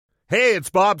Hey, it's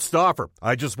Bob Stauffer.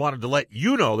 I just wanted to let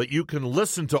you know that you can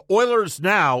listen to Oilers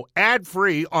Now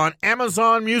ad-free on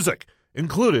Amazon Music,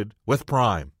 included with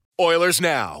Prime. Oilers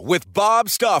Now with Bob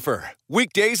Stauffer.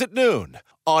 Weekdays at noon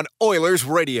on Oilers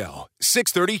Radio,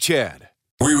 630 CHED.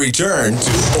 We return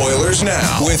to Oilers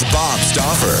Now with Bob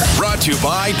Stauffer. Brought to you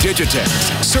by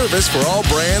Digitex. Service for all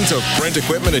brands of print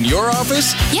equipment in your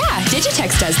office? Yeah,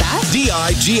 Digitex does that.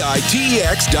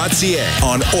 Digitex.ca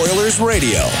on Oilers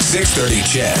Radio, 630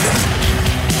 CHED.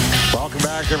 Welcome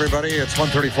back, everybody. It's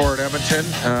 1:34 at Edmonton.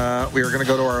 We are going to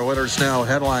go to our Oilers Now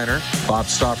headliner. Bob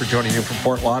Stauffer joining you from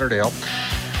Fort Lauderdale.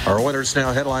 Our Oilers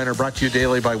Now headliner brought to you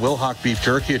daily by Wilhauk Beef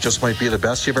Jerky. It just might be the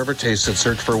best you've ever tasted.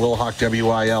 Search for Wilhauk,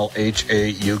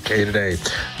 Wilhauk today.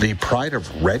 The pride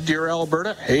of Red Deer,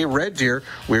 Alberta. Hey, Red Deer.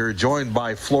 We're joined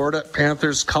by Florida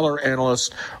Panthers color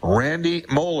analyst Randy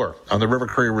Moeller on the River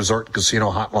Cree Resort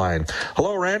Casino hotline.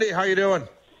 Hello, Randy. How you doing?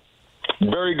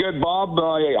 Very good, Bob.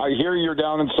 I hear you're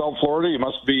down in South Florida. You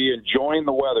must be enjoying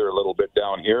the weather a little bit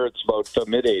down here. It's about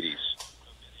mid-80s.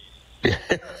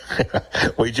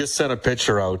 We just sent a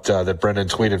picture out that Brendan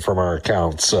tweeted from our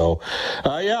account. So,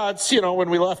 it's,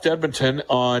 when we left Edmonton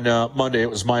on Monday, it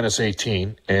was minus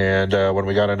 18. And when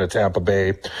we got into Tampa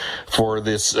Bay for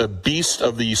this beast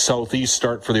of the Southeast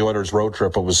start for the Oilers road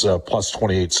trip, it was plus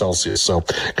 28 Celsius. So,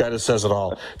 kind of says it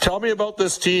all. Tell me about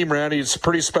this team, Randy. It's a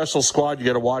pretty special squad you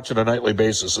got to watch on a nightly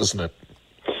basis, isn't it?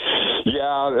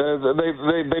 Yeah,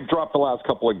 they've dropped the last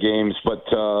couple of games, but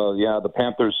the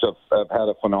Panthers have had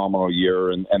a phenomenal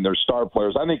year, and their star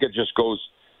players. I think it just goes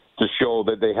to show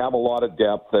that they have a lot of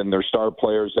depth, and their star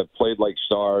players have played like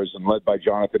stars, and led by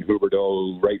Jonathan Huberdeau,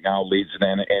 who right now leads in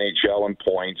NHL in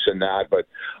points and that. But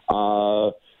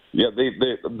I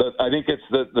think it's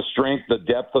the strength, the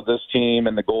depth of this team,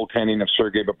 and the goaltending of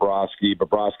Sergei Bobrovsky.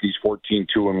 Bobrovsky's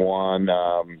 14-2-1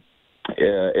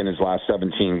 in his last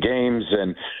 17 games,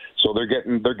 and so they're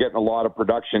getting a lot of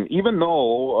production, even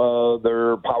though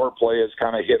their power play is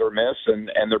kind of hit or miss,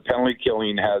 and their penalty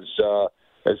killing has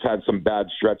had some bad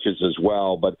stretches as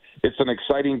well. But it's an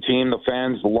exciting team. The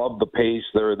fans love the pace.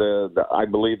 They're I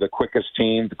believe the quickest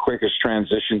team, the quickest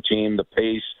transition team. The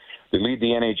pace. They lead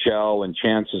the NHL in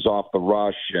chances off the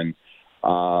rush, and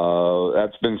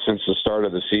that's been since the start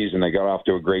of the season. They got off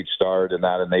to a great start and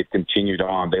they've continued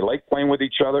on. They like playing with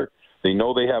each other. They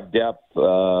know they have depth,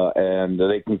 and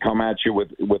they can come at you with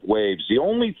waves. The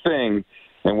only thing,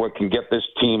 and what can get this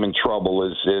team in trouble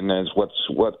is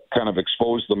what kind of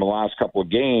exposed them the last couple of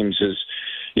games is,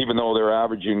 even though they're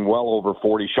averaging well over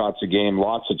 40 shots a game,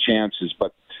 lots of chances,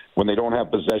 but when they don't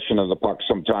have possession of the puck,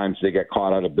 sometimes they get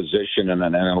caught out of position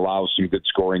and allow some good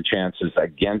scoring chances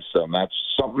against them. That's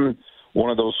one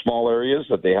of those small areas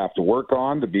that they have to work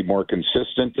on to be more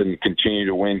consistent and continue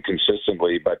to win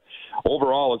consistently. But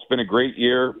overall, it's been a great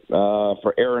year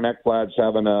for Aaron Ekblad's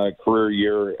having a career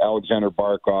year. Alexander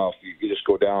Barkov, you just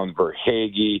go down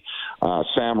Verhaeghe,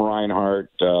 Sam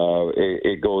Reinhart.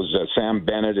 It goes. Sam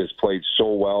Bennett has played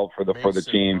so well for the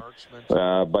team.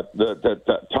 But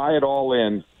the tie it all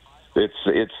in.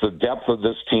 It's the depth of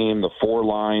this team, the four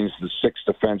lines, the six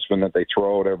defensemen that they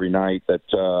throw out every night that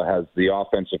has the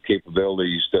offensive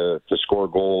capabilities to score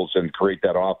goals and create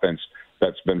that offense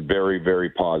that's been very, very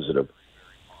positive.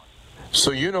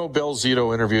 So Bill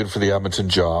Zito interviewed for the Edmonton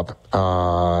job,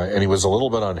 and he was a little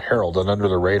bit unheralded, under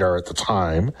the radar at the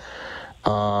time.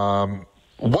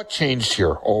 What changed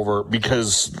here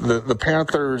because the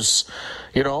Panthers,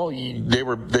 they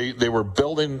were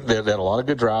building, they had a lot of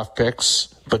good draft picks,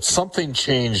 but something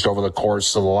changed over the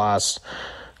course of the last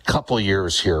couple of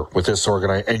years here with this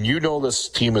organization. And this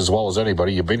team as well as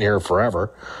anybody. You've been here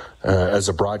forever as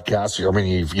a broadcaster. I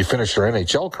mean, you finished your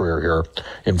NHL career here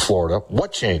in Florida.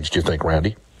 What changed, do you think,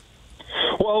 Randy?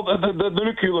 Well, the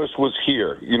nucleus was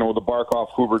here. The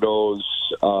Barkov, Huberdeaus,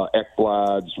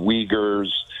 Ekblads,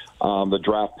 Uyghurs, the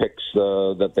draft picks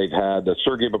that they've had, the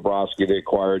Sergei Bobrovsky they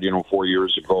acquired, 4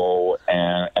 years ago,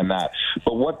 and that.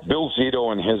 But what Bill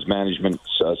Zito and his management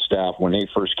staff, when they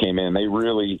first came in, they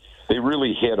really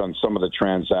hit on some of the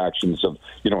transactions of,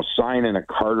 signing a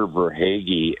Carter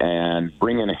Verhaeghe and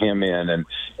bringing him in,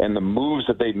 and the moves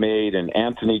that they made, and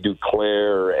Anthony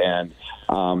Duclair, and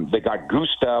they got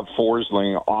Gustav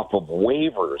Forsling off of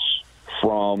waivers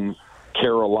from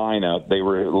Carolina. They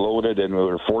were loaded, and we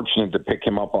were fortunate to pick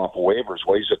him up off of waivers.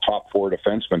 Well, he's a top four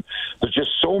defenseman. There's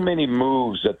just so many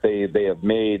moves that they have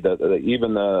made.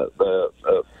 Even the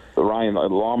Ryan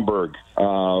Lomberg,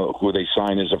 who they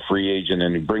sign as a free agent,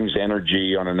 and he brings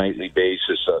energy on a nightly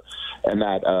basis, and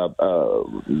that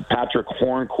Patrick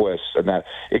Hornquist, and that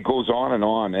it goes on, and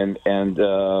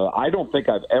I don't think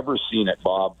I've ever seen it,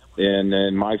 Bob,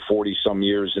 in my 40-some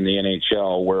years in the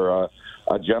NHL, where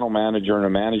a general manager and a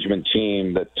management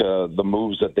team that the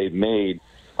moves that they've made,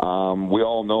 we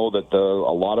all know that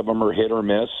a lot of them are hit or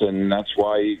miss, and that's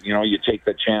why, you take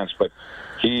the chance. But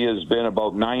he has been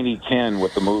about 90-10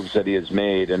 with the moves that he has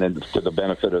made, and to the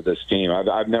benefit of this team.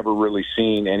 I've never really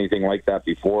seen anything like that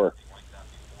before.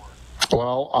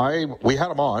 Well, we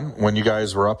had him on when you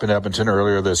guys were up in Edmonton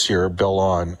earlier this year, Bill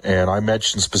on, and I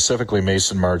mentioned specifically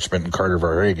Mason Marchment and Carter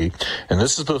Verhaeghe, and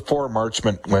this is before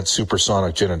Marchment went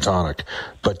supersonic gin and tonic.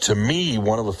 But to me,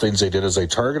 one of the things they did is they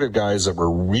targeted guys that were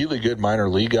really good minor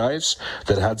league guys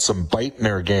that had some bite in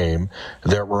their game,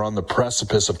 that were on the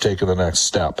precipice of taking the next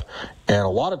step. And a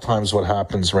lot of times what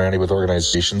happens, Randy, with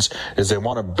organizations is they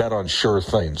want to bet on sure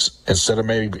things instead of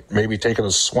maybe taking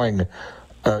a swing,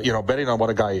 betting on what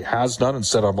a guy has done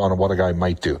instead of on what a guy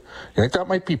might do. You think that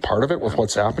might be part of it with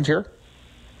what's happened here?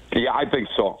 Yeah, I think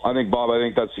so. Bob,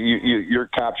 that's your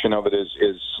caption of it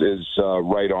is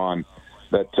right on.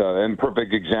 That and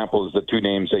perfect example is the two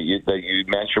names that you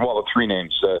mentioned. Well, the three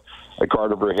names,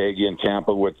 Carter Verhaeghe in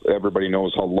Tampa. With everybody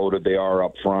knows how loaded they are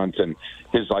up front, and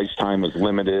his ice time was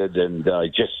limited, and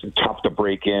just tough to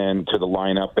break into the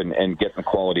lineup and get the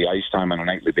quality ice time on a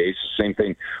nightly basis. Same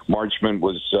thing. Marchment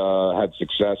had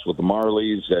success with the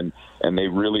Marlies, and they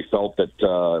really felt that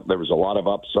there was a lot of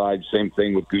upside. Same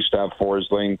thing with Gustav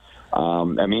Forsling.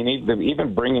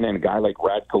 Even bringing in a guy like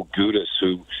Radko Gudas,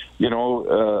 who,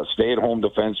 stay-at-home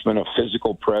defenseman, a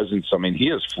physical presence. He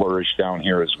has flourished down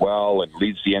here as well and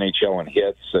leads the NHL in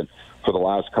hits and for the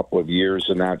last couple of years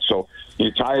and that. So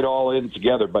you tie it all in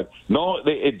together. But no,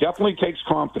 it definitely takes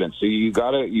confidence. So you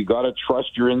gotta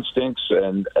trust your instincts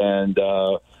and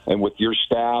with your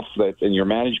staff and your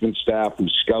management staff who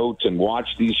scout and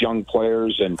watch these young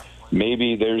players, and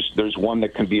maybe there's one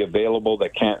that can be available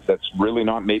that's really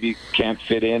not, maybe can't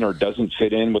fit in or doesn't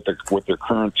fit in with their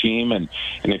current team, and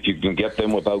if you can get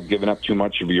them without giving up too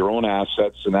much of your own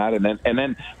assets and that, and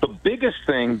then the biggest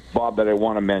thing, Bob, that I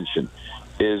want to mention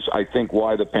is I think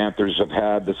why the Panthers have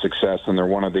had the success, and they're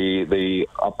one of the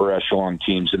upper echelon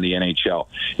teams in the NHL.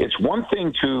 It's one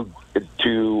thing to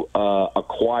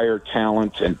acquire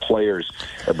talent and players,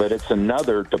 but it's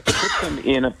another to put them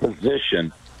in a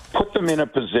position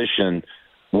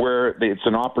where it's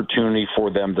an opportunity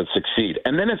for them to succeed.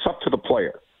 And then it's up to the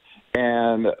player.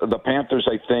 And the Panthers,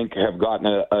 I think, have gotten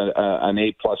an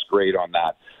A-plus grade on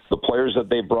that. The players that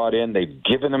they brought in, they've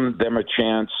given them a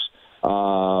chance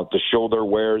to show their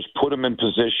wares, put them in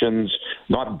positions,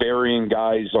 not burying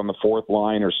guys on the fourth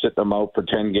line or sit them out for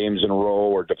 10 games in a row,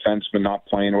 or defensemen not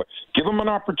playing. Give them an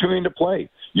opportunity to play.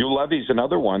 Ulevi's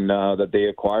another one that they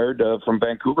acquired from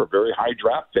Vancouver, very high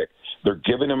draft pick. They're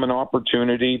giving him an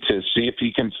opportunity to see if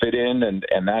he can fit in,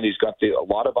 and that he's got a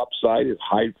lot of upside,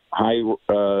 high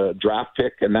draft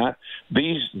pick, and that.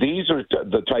 These are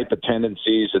the type of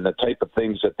tendencies and the type of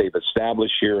things that they've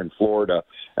established here in Florida,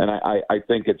 and I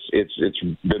think it's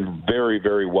been very,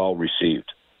 very well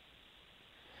received.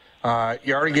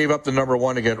 You already gave up the number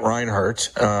one to get Reinhart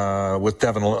with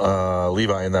Devin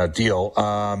Levi in that deal.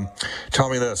 Tell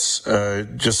me this,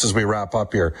 just as we wrap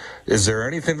up here, is there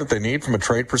anything that they need from a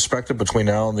trade perspective between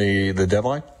now and the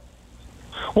deadline?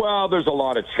 Well, there's a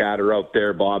lot of chatter out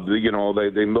there, Bob.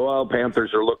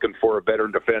 Panthers are looking for a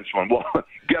veteran defenseman. Well,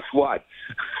 guess what?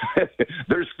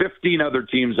 There's 15 other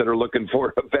teams that are looking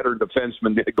for a veteran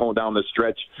defenseman going down the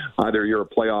stretch. Either you're a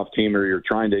playoff team or you're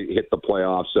trying to hit the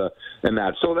playoffs and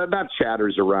that. So that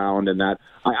chatters around, and that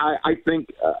I think,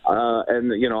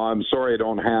 I'm sorry I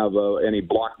don't have any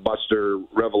blockbuster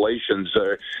revelations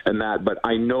and that, but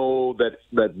I know that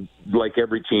like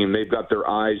every team, they've got their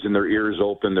eyes and their ears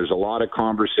open. There's a lot of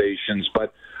conversations,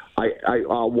 but I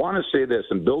want to say this,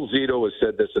 and Bill Zito has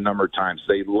said this a number of times.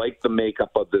 They like the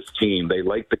makeup of this team. They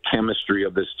like the chemistry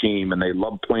of this team, and they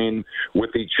love playing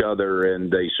with each other,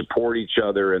 and they support each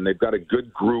other, and they've got a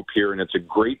good group here, and it's a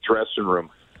great dressing room.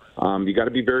 You got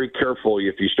to be very careful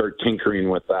if you start tinkering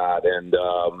with that, and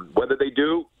whether they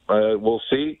do, we'll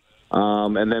see.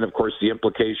 And then, of course, the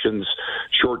implications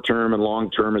short-term and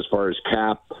long-term as far as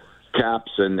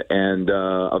caps and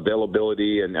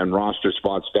availability and roster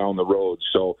spots down the road.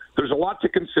 So there's a lot to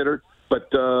consider,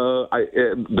 but Bill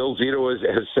Zito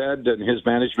has said, and his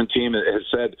management team has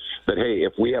said that, hey,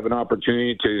 if we have an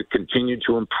opportunity to continue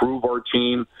to improve our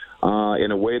team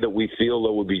in a way that we feel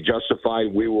that would be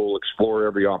justified, we will explore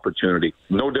every opportunity.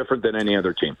 No different than any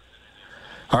other team.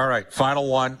 All right, final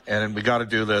one, and we got to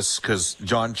do this because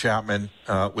John Chapman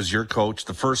was your coach.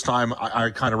 The first time I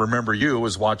kind of remember you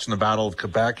was watching the Battle of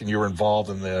Quebec, and you were involved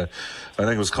in I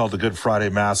think it was called the Good Friday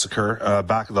Massacre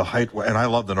back at the height. And I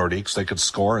love the Nordiques. They could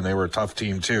score, and they were a tough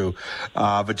team too.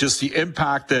 But just the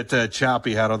impact that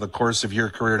Chappie had on the course of your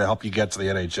career to help you get to the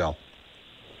NHL.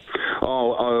 Oh,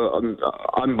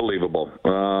 unbelievable.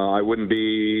 I wouldn't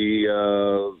be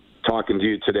talking to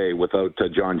you today without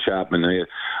John Chapman.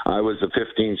 I was a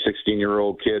 15,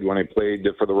 16-year-old kid when I played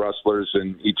for the Rustlers,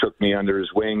 and he took me under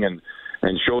his wing and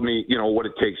showed me, what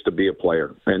it takes to be a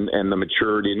player and the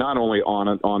maturity, not only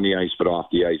on the ice, but off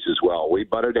the ice as well. We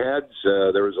butted heads.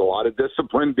 There was a lot of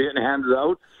discipline being handed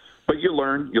out, but you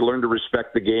learn to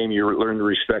respect the game. You learn to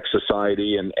respect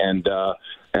society and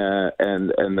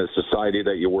the society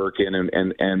that you work in,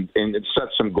 and it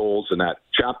sets some goals in that.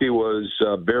 Chappie was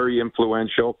very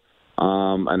influential.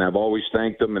 And I've always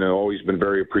thanked him, and I've always been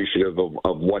very appreciative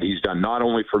of what he's done, not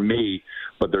only for me,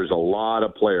 but there's a lot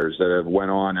of players that have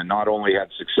went on and not only had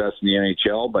success in the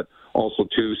NHL, but also,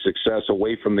 too, success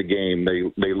away from the game.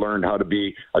 They learned how to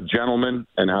be a gentleman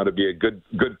and how to be a good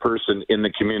person in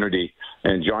the community.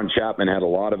 And John Chapman had a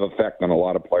lot of effect on a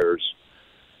lot of players.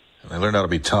 They learned how to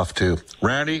be tough, too.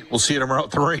 Randy, we'll see you tomorrow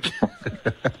at the rink.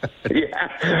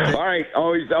 Yeah. All right.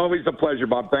 Always a pleasure,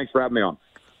 Bob. Thanks for having me on.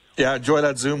 Yeah, enjoy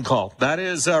that Zoom call. That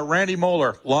is Randy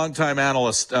Moeller, longtime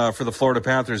analyst for the Florida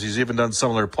Panthers. He's even done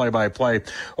some of their play-by-play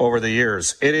over the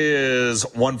years. It is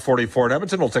 1:44 in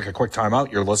Edmonton. We'll take a quick time out.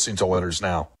 You're listening to Oilers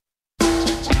Now.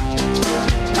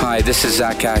 Hi, this is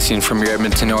Zach Cassian from your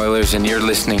Edmonton Oilers, and you're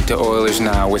listening to Oilers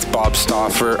Now with Bob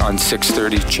Stauffer on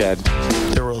 630 CHED.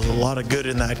 There was a lot of good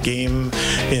in that game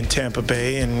in Tampa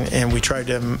Bay, and we tried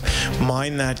to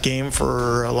mine that game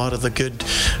for a lot of the good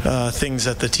things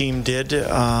that the team did.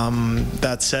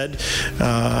 That said,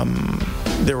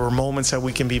 there were moments that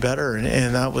we can be better,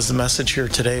 and that was the message here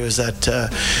today, was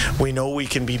that we know we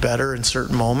can be better in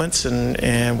certain moments,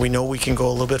 and we know we can go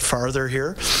a little bit farther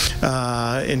here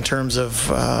in terms of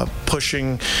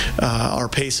pushing our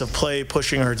pace of play,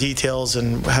 pushing our details,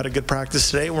 and had a good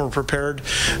practice today, and we're prepared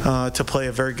to play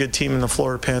a very good team in the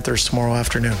Florida Panthers tomorrow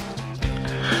afternoon.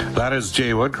 That is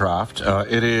Jay Woodcroft.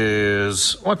 It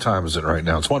is, what time is it right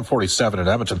now? It's 1:47 in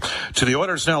Edmonton. To the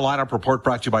Oilers Now lineup report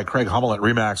brought to you by Craig Hummel at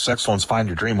RE/MAX Excellence. Find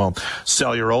your dream home.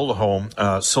 Sell your old home.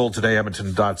 Sold today,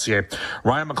 Edmonton.ca.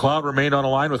 Ryan McLeod remained on the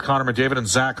line with Connor McDavid and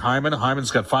Zach Hyman.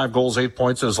 Hyman's got 5 goals, 8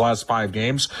 points in his last 5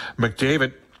 games.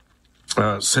 McDavid,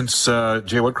 since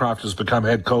Jay Woodcroft has become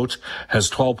head coach, has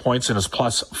 12 points in his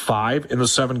plus 5 in the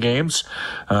 7 games.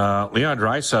 Leon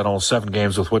Draisaitl, 7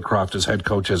 games with Woodcroft as head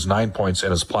coach, has 9 points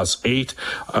in his plus 8.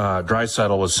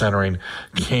 Draisaitl was centering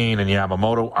Kane and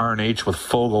Yamamoto. RNH with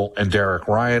Fogle and Derek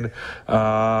Ryan.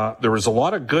 There was a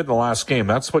lot of good in the last game.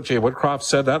 That's what Jay Woodcroft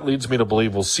said. That leads me to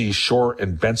believe we'll see Shore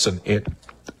and Benson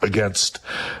against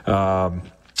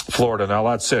Florida. Now,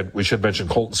 that said, we should mention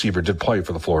Colton Seaver did play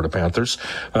for the Florida Panthers.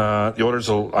 The Oilers,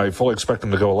 I fully expect them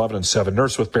to go 11-7.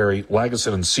 Nurse with Barry,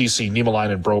 Lagesson and Ceci,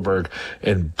 Niemelainen, Broberg,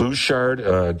 and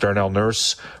Bouchard. Darnell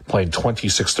Nurse playing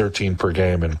 26-13 per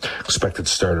game, and expected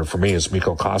starter for me is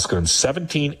Mikko Koskinen,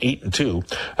 17-8-2,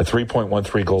 a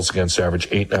 3.13 goals against average,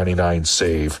 .899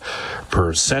 save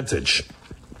percentage.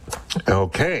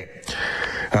 Okay.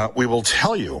 We will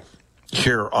tell you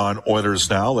here on Oilers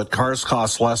Now that cars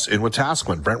cost less in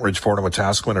Wetaskiwin. Brent Ford and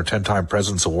Wetaskiwin are 10-time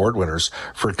President's Award winners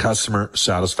for customer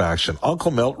satisfaction.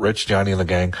 Uncle Milt, Rich, Johnny, and the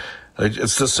gang,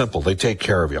 it's this simple. They take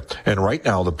care of you. And right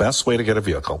now, the best way to get a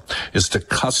vehicle is to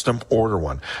custom order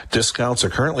one. Discounts are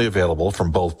currently available from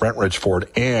both Brent Ridge Ford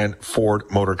and Ford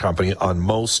Motor Company on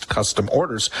most custom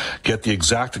orders. Get the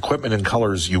exact equipment and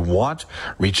colors you want.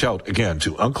 Reach out again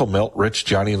to Uncle Milt, Rich,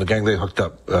 Johnny, and the gang. They hooked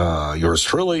up yours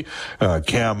truly,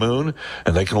 Cam Moon,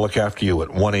 and they can look after you at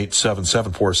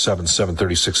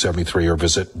 1-877-477-3673 or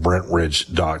visit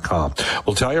BrentRidge.com.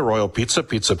 We'll tell you, Royal Pizza,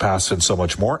 Pizza Pasta, and so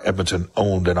much more. Edmonton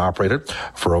owned and operated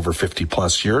for over 50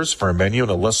 plus years. For a menu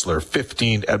and a list, there are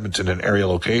 15 Edmonton and area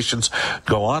locations.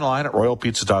 Go online at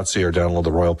royalpizza.ca or download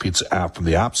the Royal Pizza app from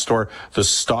the App Store. The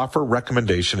Stauffer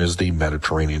recommendation is the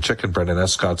Mediterranean chicken. Brendan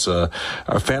Escott's a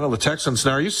fan of the Texans.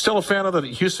 Now, are you still a fan of the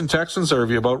Houston Texans, or are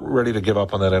you about ready to give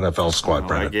up on that NFL squad,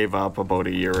 Brendan? I gave up about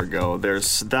a year ago.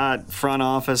 There's that front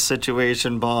office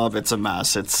situation, Bob. It's a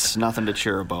mess. It's nothing to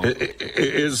cheer about.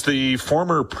 Is the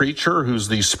former preacher, who's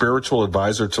the spiritual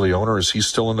advisor to the owner, is he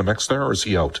still in the mix there, or is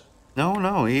he out?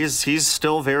 No, he's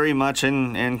still very much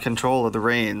in control of the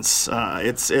reins.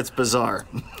 It's bizarre.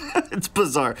 It's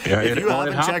bizarre. Yeah, if you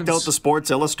haven't checked out the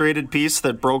Sports Illustrated piece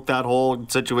that broke that whole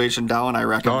situation down, I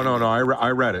recommend. No. I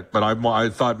read it, but I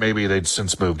thought maybe they'd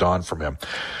since moved on from him.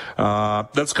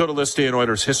 Let's go to this day in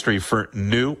Oilers history for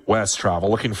New West Travel.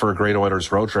 Looking for a great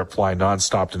Oilers road trip, fly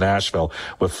nonstop to Nashville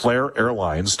with Flair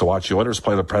Airlines to watch the Oilers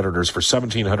play the Predators for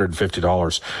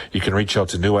 $1,750. You can reach out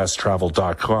to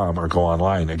newwesttravel.com or go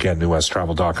online. Again,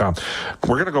 newwesttravel.com.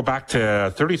 We're going to go back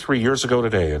to 33 years ago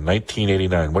today in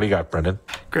 1989. What do you got, Brendan?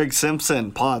 Greg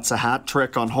Simpson pots a hat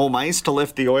trick on home ice to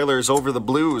lift the Oilers over the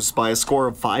Blues by a score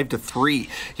of 5-3.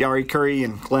 Yari Curry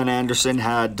and Glenn Anderson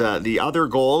had the other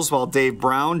goals, while Dave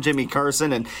Brown, Jimmy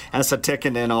Carson, and Esa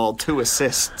Tikkanen all 2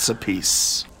 assists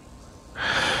apiece.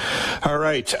 All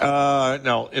right.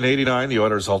 Now, in 89, the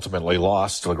Oilers ultimately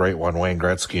lost to the great one, Wayne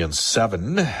Gretzky, in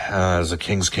 7, as the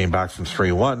Kings came back from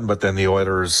 3-1. But then the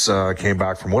Oilers came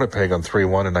back from Winnipeg on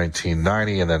 3-1 in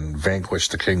 1990, and then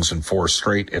vanquished the Kings in 4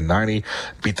 straight in 90,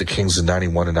 beat the Kings in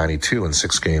 91 and 92 in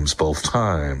 6 games both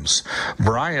times.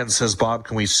 Brian says, Bob,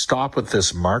 can we stop with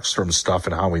this Markstrom stuff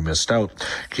and how we missed out?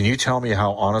 Can you tell me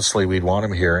how honestly we'd want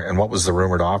him here, and what was the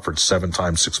rumored offer, 7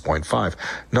 times 6.5?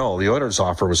 No, the Oilers'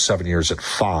 offer was 7 years at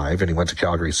 5, and he went to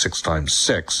Calgary 6 times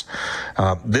 6.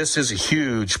 This is a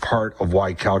huge part of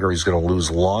why Calgary's going to lose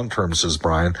long-term, says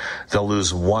Brian. They'll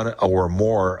lose one or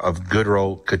more of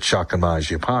Goodrow, Tkachuk, and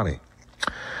Mangiapane.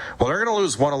 Well, they're going to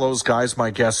lose one of those guys.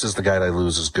 My guess is the guy they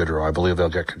lose is Goodrow. I believe they'll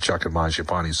get Tkachuk and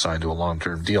Mangiapane signed to a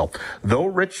long-term deal. Though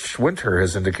Rich Winter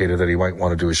has indicated that he might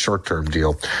want to do a short-term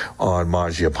deal on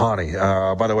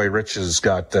Mangiapane. By the way, Rich has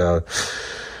got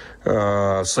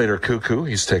Slater Cuckoo.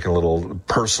 He's taking a little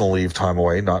personal leave time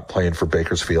away, not playing for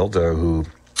Bakersfield, who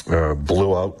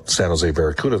blew out San Jose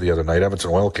Barracuda the other night. Edmonton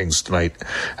Oil Kings tonight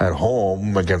at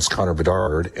home against Connor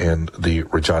Bedard and the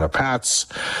Regina Pats.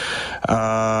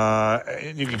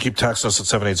 You can keep texting us at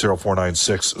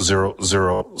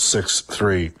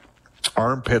 780-496-0063.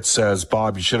 Armpit says,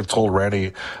 Bob, you should have told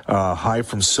Randy, hi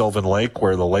from Sylvan Lake,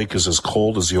 where the lake is as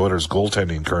cold as the Oilers'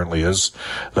 goaltending currently is.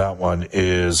 That one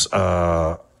is,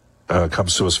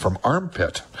 comes to us from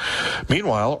Armpit.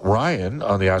 Meanwhile, Ryan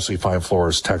on the Ashley Fine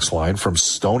Floors text line from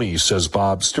Stoney says,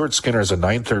 Bob, Stuart Skinner is a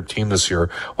 913 this year,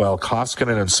 while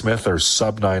Koskinen and Smith are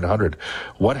sub 900.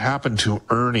 What happened to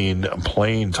earning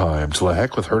playing time? To the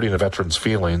heck with hurting a veteran's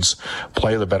feelings.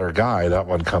 Play the better guy. That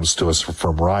one comes to us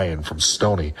from Ryan from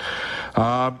Stoney.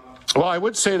 Well, I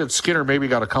would say that Skinner maybe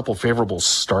got a couple favorable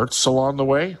starts along the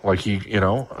way, like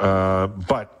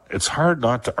but it's hard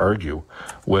not to argue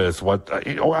with what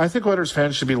I think Oilers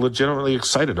fans should be legitimately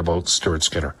excited about Stuart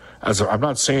Skinner. I'm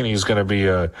not saying he's going to be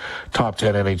a top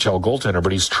 10 NHL goaltender,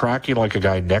 but he's tracking like a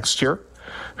guy next year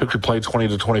who could play 20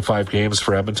 to 25 games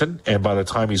for Edmonton. And by the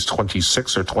time he's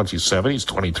 26 or 27, he's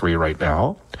 23 right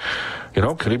now.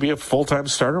 Could he be a full-time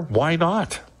starter? Why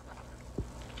not?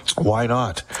 Why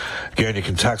not? Again, you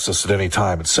can text us at any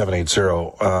time at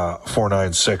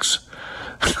 780-496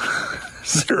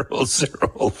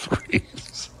 003.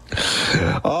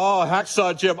 Oh,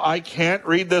 Hacksaw Jim, I can't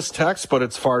read this text, but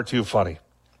it's far too funny.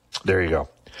 There you go.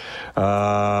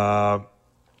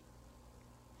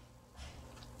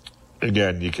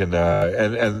 Again, you can,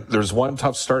 and there's one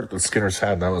tough start that Skinner's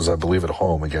had, and that was, I believe, at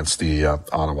home against the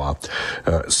Ottawa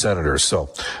Senators. So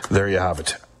there you have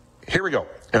it. Here we go.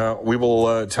 We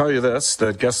will tell you this,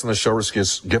 that guests on the show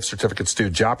receive gift certificates to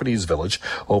Japanese Village,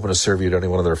 open to serve you at any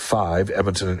one of their 5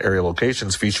 Edmonton and area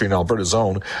locations featuring Alberta's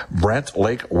own Brent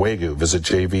Lake Wagyu. Visit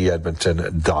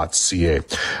jvedmonton.ca.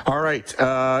 All right,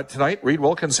 tonight, Reed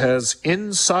Wilkins has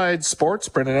Inside Sports.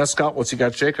 Brendan Escott, what's he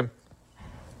got shaking?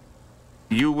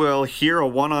 You will hear a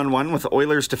one-on-one with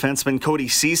Oilers defenseman Cody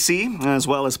Ceci, as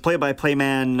well as play-by-play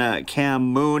man Cam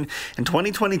Moon, and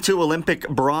 2022 Olympic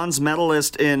bronze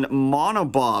medalist in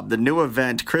monobob, the new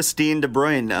event, Christine De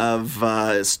Bruyne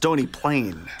of Stony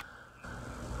Plain.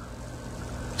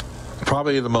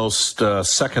 Probably the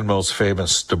second most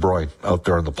famous De Bruyne out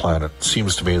there on the planet.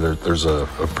 Seems to me that there's a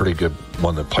pretty good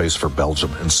one that plays for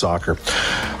Belgium in soccer.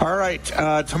 All right,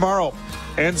 tomorrow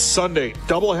and Sunday,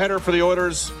 doubleheader for the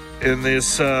Oilers in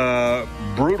this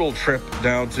brutal trip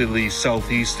down to the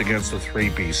southeast against the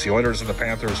 3Bs. The Oilers and the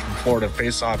Panthers from Florida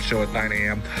face-off show at 9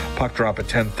 a.m., puck drop at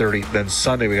 10:30. Then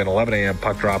Sunday we got 11 a.m.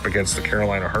 puck drop against the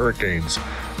Carolina Hurricanes.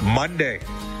 Monday,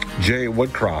 Jay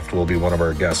Woodcroft will be one of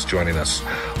our guests joining us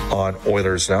on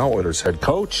Oilers Now, Oilers head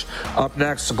coach. Up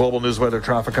next, the Global News Weather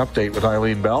Traffic Update with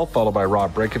Eileen Bell, followed by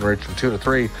Rob Breckenridge from 2 to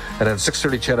 3, and then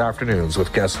 6:30 CHED Afternoons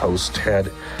with guest host Ted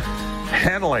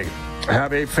Hanley.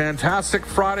 Have a fantastic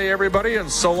Friday, everybody, and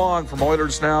so long from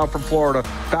Oilers Now from Florida.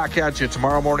 Back at you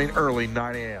tomorrow morning early,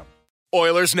 9 a.m.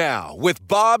 Oilers Now with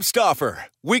Bob Stauffer.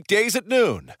 Weekdays at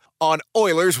noon on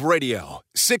Oilers Radio,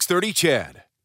 630 CHED.